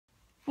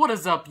What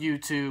is up,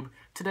 YouTube?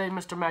 Today,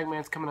 Mr.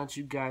 Magman's coming at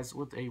you guys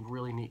with a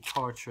really neat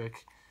card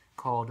trick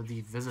called the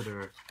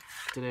Visitor.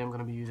 Today, I'm going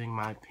to be using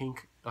my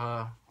pink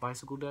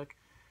bicycle deck,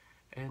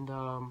 and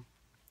I'm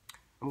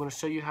going to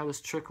show you how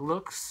this trick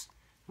looks,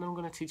 and then I'm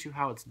going to teach you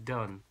how it's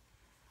done.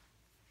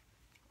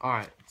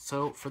 Alright,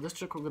 so for this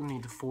trick, we're going to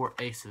need the 4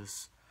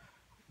 aces.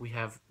 We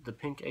have the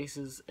pink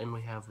aces, and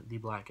we have the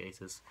black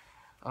aces.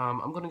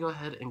 I'm going to go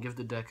ahead and give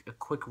the deck a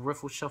quick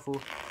riffle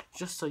shuffle,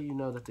 just so you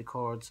know that the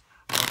cards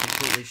are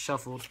completely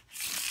shuffled.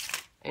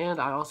 And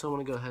I also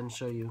want to go ahead and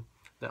show you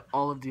that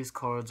all of these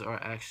cards are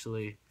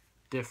actually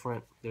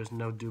different. There's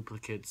no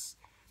duplicates,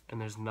 and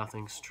there's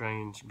nothing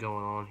strange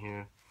going on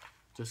here.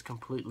 Just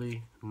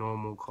completely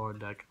normal card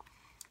deck.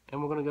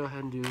 And we're going to go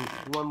ahead and do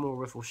one more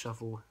riffle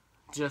shuffle,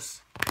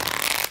 just...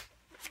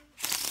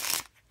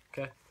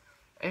 Okay.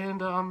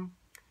 And,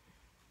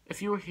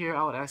 if you were here,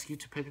 I would ask you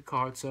to pick a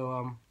card,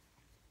 so,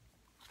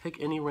 pick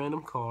any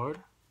random card.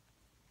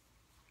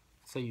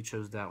 Say you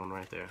chose that one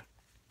right there.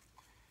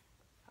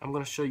 I'm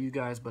going to show you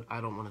guys, but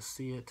I don't want to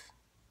see it.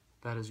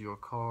 That is your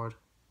card.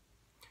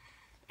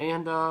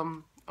 And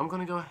I'm going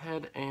to go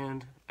ahead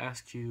and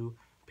ask you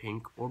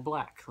pink or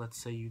black.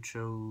 Let's say you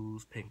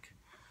chose pink.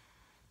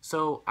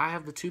 So I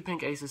have the 2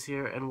 pink aces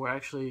here, and we're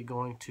actually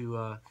going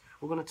to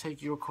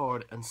take your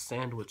card and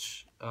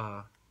sandwich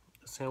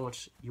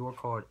your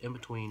card in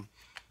between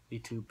the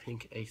 2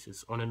 pink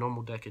aces. On a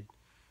normal deck, it'd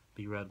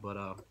be red, but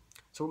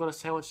so we're going to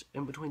sandwich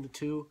in between the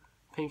 2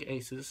 pink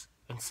aces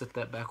and sit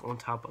that back on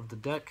top of the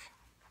deck.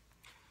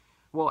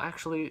 Well,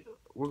 actually,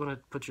 we're going to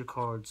put your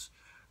cards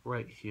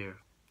right here.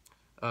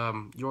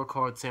 Your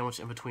card sandwiched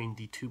in between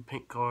the 2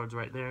 pink cards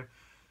right there.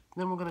 And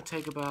then we're going to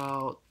take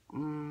about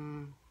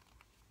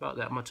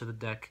that much of the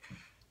deck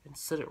and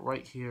sit it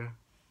right here,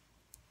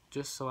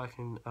 just so I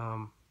can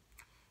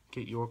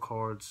get your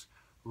cards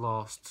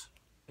lost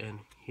in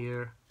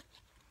here.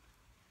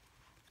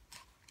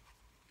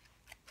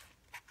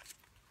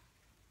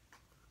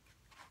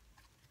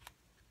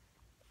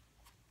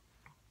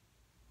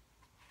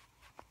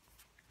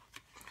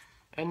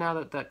 And now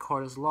that that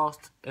card is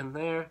lost in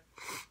there,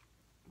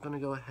 I'm going to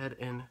go ahead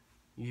and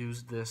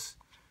use this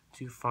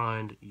to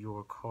find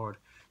your card.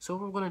 So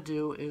what we're going to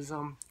do is,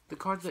 the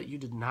cards that you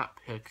did not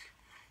pick,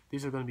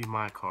 these are going to be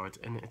my cards,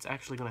 and it's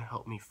actually going to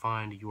help me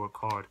find your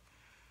card.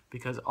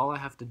 Because all I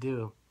have to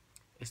do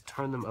is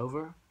turn them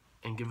over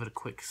and give it a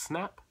quick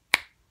snap,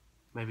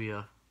 maybe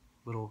a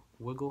little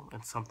wiggle,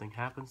 and something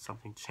happens,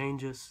 something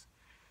changes.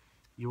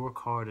 Your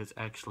card is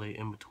actually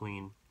in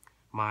between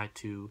my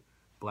 2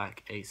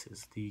 black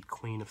aces, the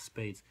queen of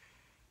spades.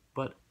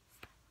 But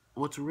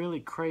what's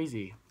really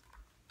crazy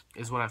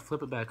is when I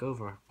flip it back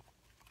over,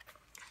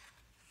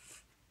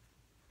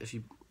 if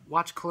you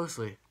watch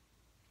closely,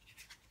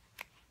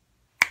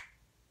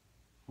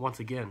 once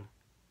again,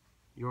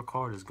 your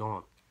card is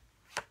gone.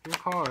 Your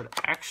card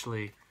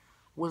actually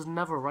was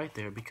never right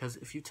there, because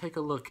if you take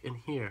a look in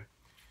here,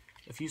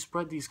 if you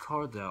spread these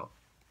cards out,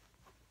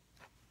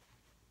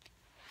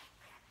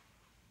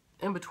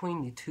 in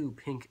between the 2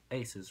 pink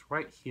aces,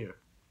 right here,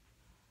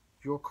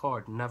 your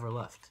card never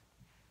left.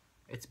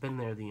 It's been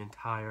there the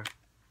entire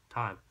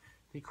time.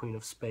 The Queen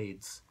of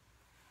Spades.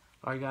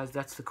 Alright guys,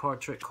 that's the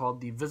card trick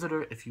called the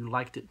Visitor. If you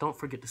liked it, don't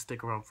forget to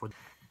stick around for...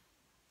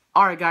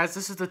 Alright guys,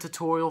 this is the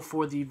tutorial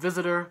for the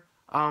Visitor.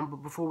 But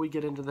before we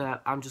get into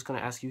that, I'm just going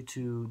to ask you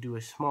to do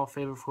a small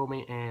favor for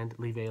me and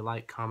leave a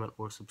like, comment,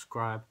 or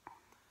subscribe.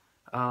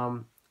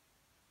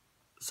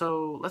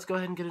 So let's go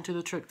ahead and get into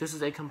the trick. This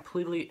is a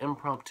completely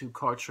impromptu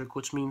card trick,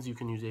 which means you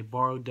can use a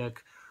borrowed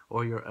deck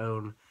or your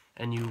own,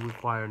 and you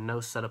require no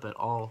setup at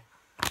all.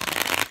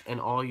 And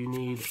all you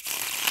need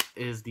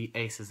is the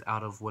aces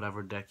out of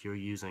whatever deck you're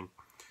using.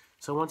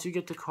 So once you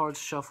get the cards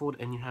shuffled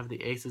and you have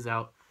the aces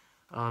out,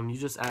 you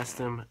just ask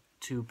them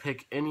to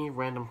pick any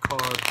random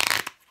card.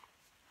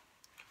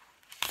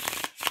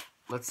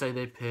 Let's say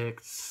they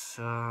picked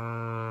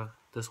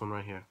this one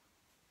right here.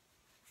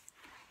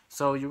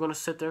 So you're going to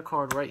sit their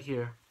card right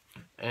here,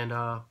 and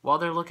while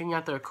they're looking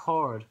at their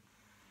card,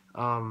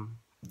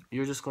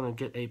 you're just going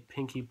to get a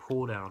pinky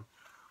pull down.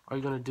 All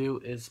you're going to do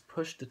is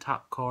push the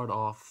top card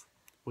off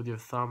with your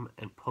thumb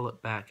and pull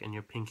it back, and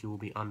your pinky will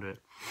be under it.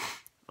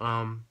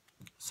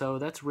 So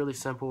that's really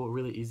simple,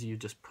 really easy. You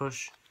just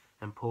push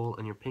and pull,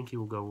 and your pinky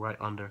will go right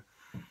under.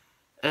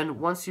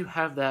 And once you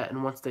have that,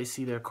 and once they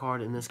see their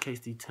card, in this case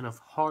the 10 of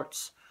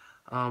hearts,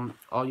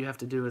 all you have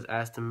to do is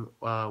ask them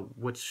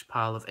which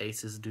pile of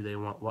aces do they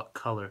want, what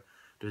color.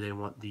 Do they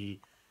want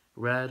the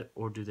red,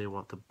 or do they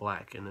want the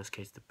black? In this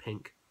case, the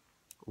pink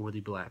or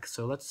the black.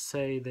 So let's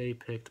say they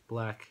picked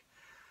black.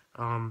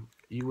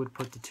 You would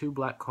put the 2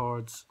 black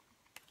cards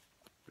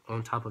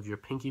on top of your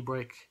pinky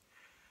break,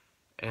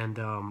 and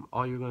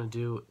all you're going to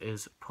do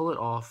is pull it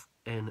off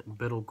in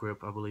Biddle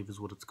Grip, I believe is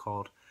what it's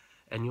called,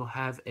 and you'll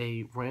have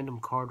a random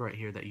card right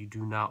here that you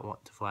do not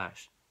want to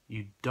flash.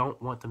 You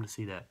don't want them to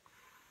see that.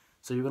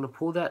 So you're going to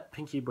pull that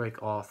pinky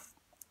break off,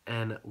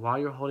 and while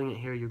you're holding it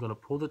here, you're going to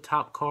pull the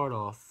top card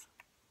off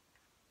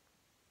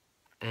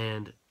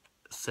and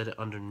set it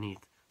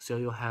underneath. So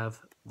you'll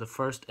have the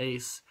first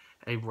ace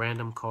a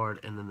random card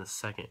and then the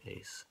second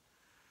ace.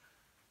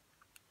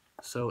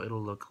 So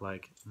it'll look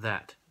like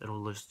that.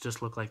 It'll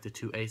just look like the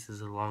two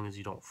aces as long as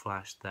you don't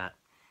flash that.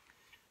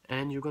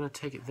 And you're going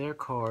to take their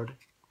card,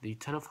 the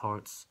 10 of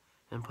hearts,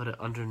 and put it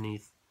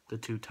underneath the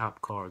two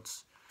top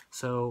cards.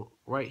 So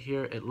right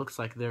here it looks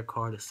like their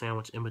card is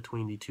sandwiched in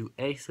between the two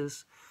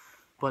aces,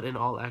 but in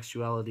all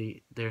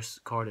actuality their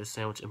card is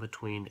sandwiched in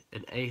between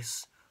an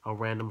ace, a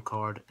random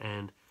card,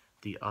 and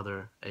the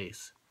other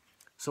ace.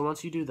 So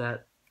once you do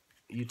that,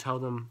 you tell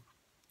them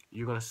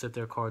you're going to sit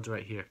their cards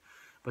right here.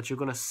 But you're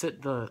going to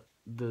sit the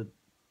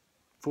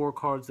 4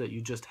 cards that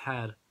you just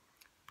had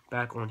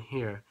back on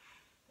here.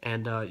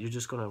 And you're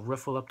just going to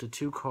riffle up to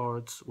 2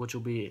 cards, which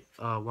will be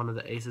one of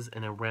the aces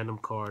and a random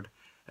card.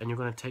 And you're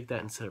going to take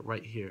that and sit it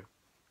right here.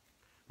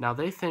 Now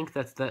they think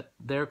that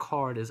their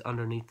card is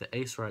underneath the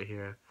ace right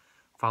here,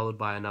 followed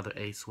by another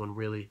ace, when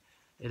really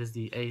it is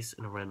the ace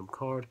and a random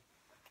card.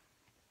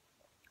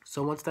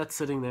 So once that's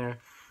sitting there,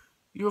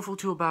 you riffle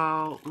to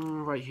about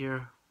right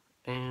here,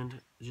 and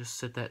just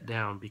sit that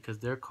down because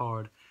their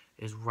card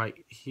is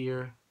right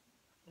here,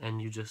 and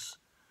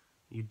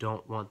you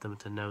don't want them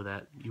to know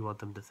that. You want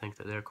them to think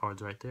that their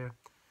card's right there.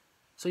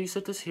 So you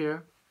sit this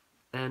here,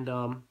 and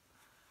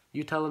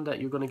you tell them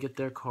that you're going to get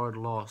their card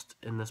lost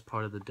in this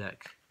part of the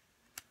deck.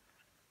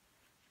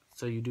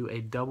 So you do a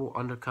double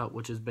undercut,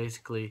 which is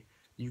basically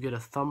you get a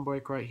thumb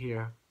break right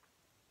here,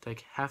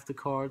 take half the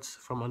cards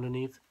from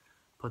underneath,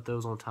 put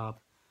those on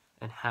top,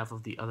 and half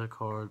of the other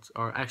cards,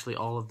 or actually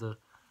all of the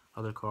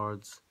other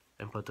cards,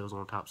 and put those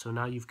on top. So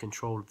now you've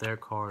controlled their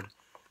card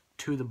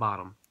to the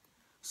bottom.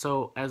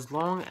 So as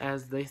long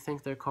as they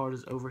think their card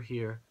is over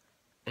here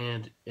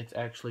and it's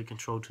actually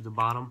controlled to the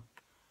bottom,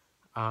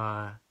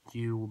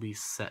 you will be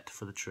set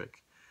for the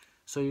trick.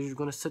 So you're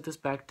going to sit this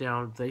back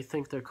down. They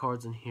think their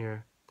card's in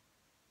here,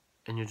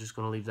 and you're just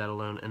going to leave that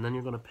alone. And then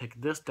you're going to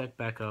pick this deck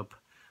back up,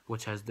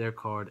 which has their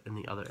card and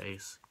the other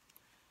ace.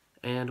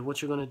 And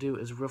what you're going to do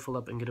is riffle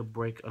up and get a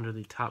break under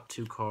the top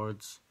 2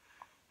 cards.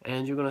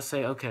 And you're going to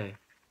say, okay,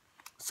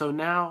 so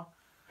now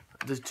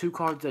the 2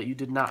 cards that you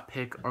did not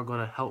pick are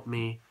going to help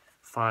me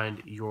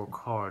find your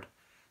card.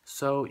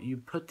 So you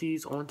put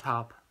these on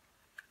top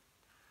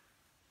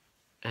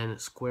and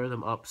square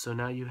them up. So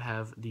now you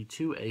have the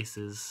 2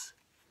 aces,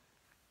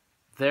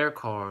 their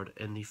card,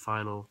 and the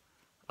final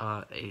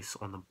ace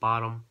on the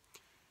bottom.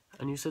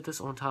 And you sit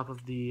this on top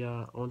of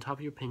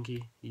your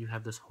pinky. You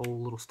have this whole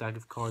little stack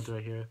of cards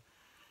right here.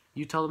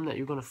 You tell them that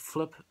you're going to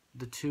flip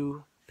the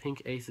 2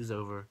 pink aces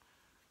over,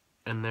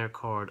 and their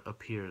card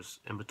appears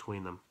in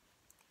between them,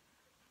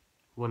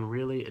 when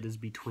really it is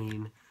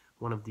between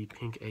one of the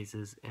pink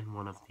aces and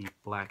one of the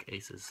black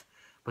aces.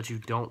 But you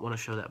don't want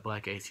to show that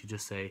black ace. You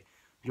just say,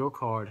 your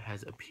card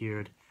has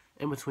appeared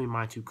in between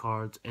my 2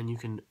 cards, and you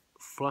can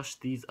flush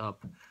these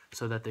up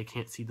so that they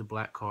can't see the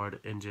black card,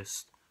 and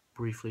just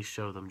briefly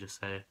show them. Just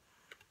say,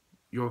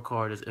 your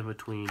card is in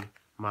between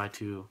my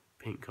 2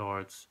 pink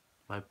cards,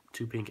 my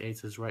 2 pink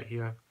aces right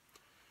here.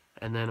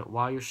 And then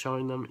while you're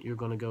showing them, you're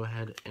going to go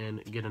ahead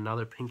and get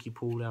another pinky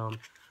pull down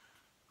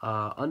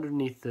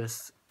underneath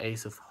this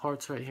ace of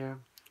hearts right here.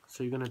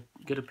 So you're going to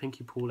get a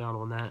pinky pull down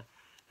on that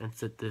and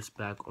sit this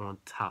back on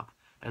top.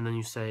 And then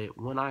you say,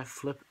 when I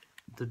flip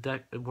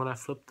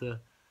the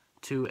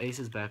 2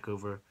 aces back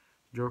over,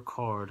 your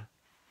card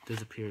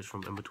disappears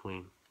from in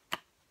between.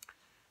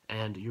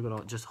 And you're going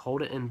to just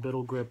hold it in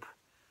biddle grip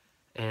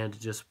and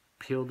just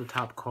peel the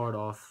top card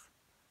off.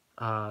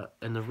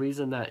 And the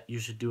reason that you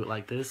should do it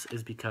like this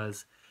is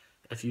because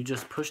if you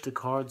just push the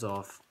cards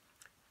off,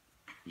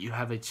 you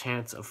have a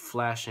chance of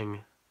flashing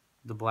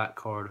the black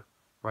card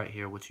right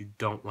here, which you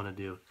don't want to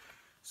do.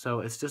 So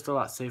it's just a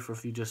lot safer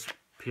if you just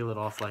peel it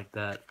off like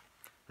that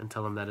and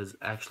tell them that it's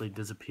actually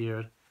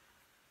disappeared.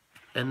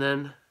 And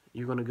then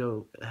you're going to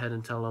go ahead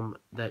and tell them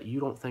that you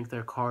don't think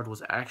their card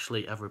was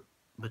actually ever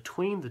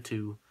between the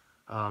 2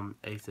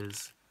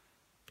 aces,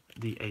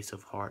 the ace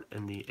of heart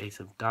and the ace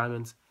of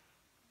diamonds.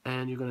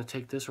 And you're going to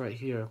take this right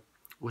here,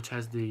 which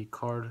has the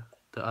card,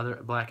 the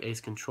other black ace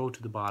controlled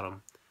to the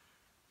bottom,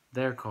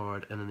 their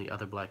card, and then the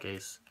other black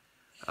ace.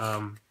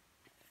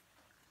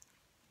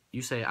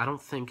 You say, I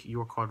don't think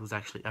your card was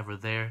actually ever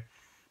there,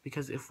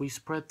 because if we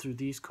spread through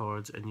these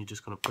cards, and you're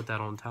just going to put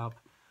that on top,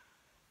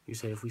 you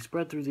say, if we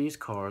spread through these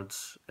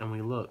cards and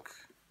we look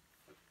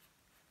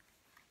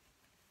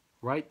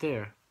right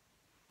there,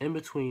 in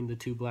between the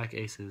 2 black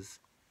aces,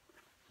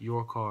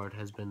 your card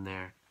has been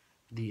there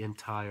the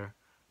entire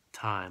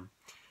time.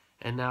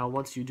 And now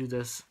once you do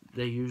this,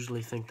 they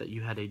usually think that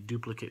you had a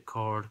duplicate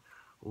card,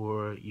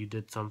 or you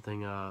did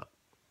something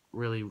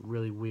really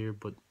weird,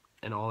 but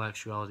in all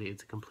actuality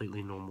it's a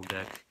completely normal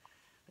deck,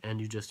 and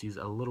you just use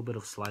a little bit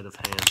of sleight of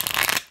hand.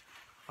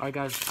 Alright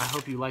guys, I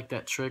hope you liked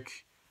that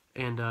trick,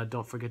 and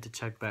don't forget to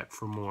check back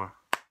for more.